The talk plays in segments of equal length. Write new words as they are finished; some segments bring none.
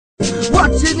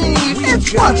what you need.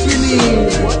 It's what you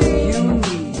need. What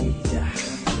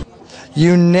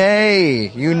you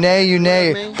need. Une.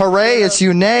 Hooray, it's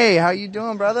Une. How you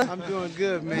doing, brother? I'm doing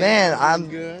good, man.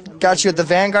 Man, got you at the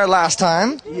Vanguard last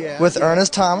time with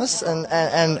Ernest Thomas,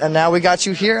 and now we got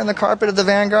you here on the carpet of the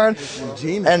Vanguard.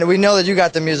 Eugenia. And we know that you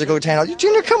got the musical talent.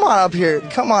 Eugenia, come on up here.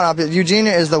 Come on up here.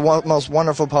 Eugenia is the most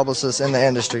wonderful publicist in the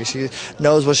industry. She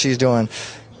knows what she's doing.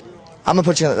 I'm going to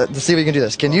put you on, let's see if you can do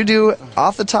this. Can you do,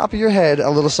 off the top of your head, a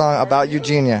little song about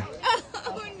Eugenia?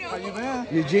 Oh, no.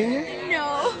 Eugenia?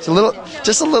 No. It's a little,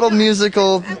 just a little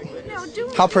musical. No, do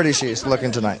How pretty she is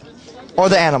looking tonight. Or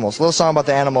the animals. A little song about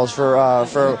the animals for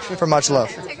much love.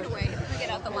 Take it away.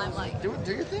 Get out the limelight. Do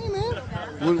your thing, man.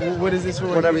 What is this for?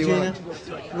 Whatever Eugenia? you want.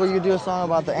 Well, you do a song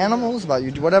about the animals, about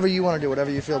you, whatever you want to do, whatever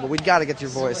you feel. But we got to get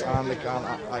your voice on the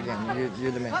again.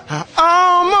 You're the man. I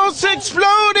almost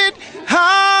exploded. I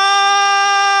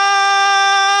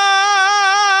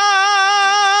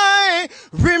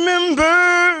remember,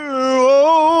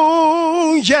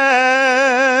 oh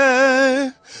yeah,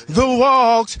 the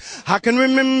walks. I can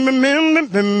remember.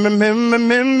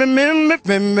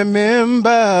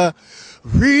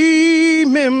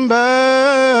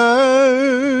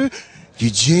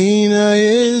 Eugenia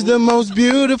is the most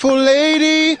beautiful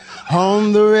lady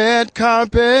on the red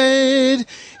carpet.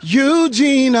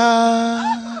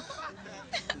 Eugenia.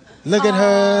 Look at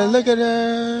her, look at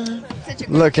her.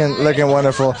 Looking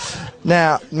wonderful.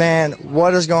 Now, man,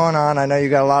 what is going on? I know you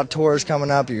got a lot of tours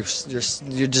coming up. You just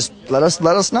let us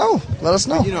know. Let us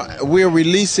know. You know, we're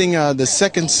releasing the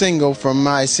second single from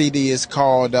my CD. It's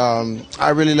called I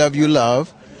Really Love You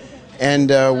Love. And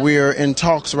we're in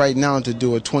talks right now to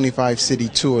do a 25-city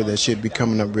tour that should be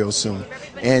coming up real soon.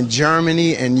 And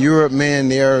Germany and Europe, man,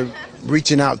 they're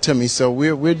reaching out to me, so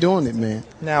we're doing it, man.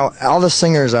 Now, all the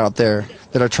singers out there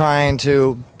that are trying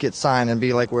to get signed and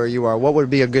be like where you are, what would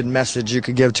be a good message you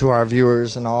could give to our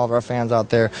viewers and all of our fans out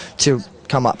there to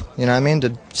come up, you know what I mean,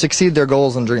 to succeed their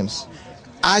goals and dreams?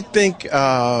 I think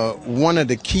one of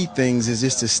the key things is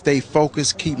just to stay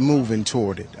focused, keep moving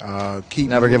toward it.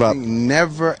 Never give up.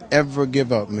 Never, ever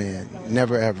give up, man.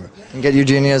 Never, ever. And get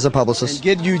Eugenia as a publicist. And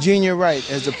get Eugenia right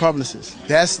as a publicist.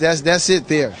 That's it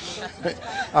there.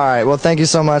 All right, well, thank you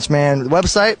so much, man.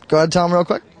 Website, go ahead and tell them real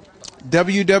quick.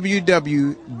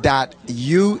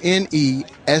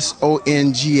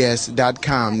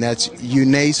 www.unesongs.com. That's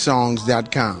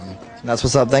unesongs.com. That's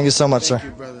what's up. Thank you so much, sir.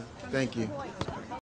 Thank you, brother. Thank you.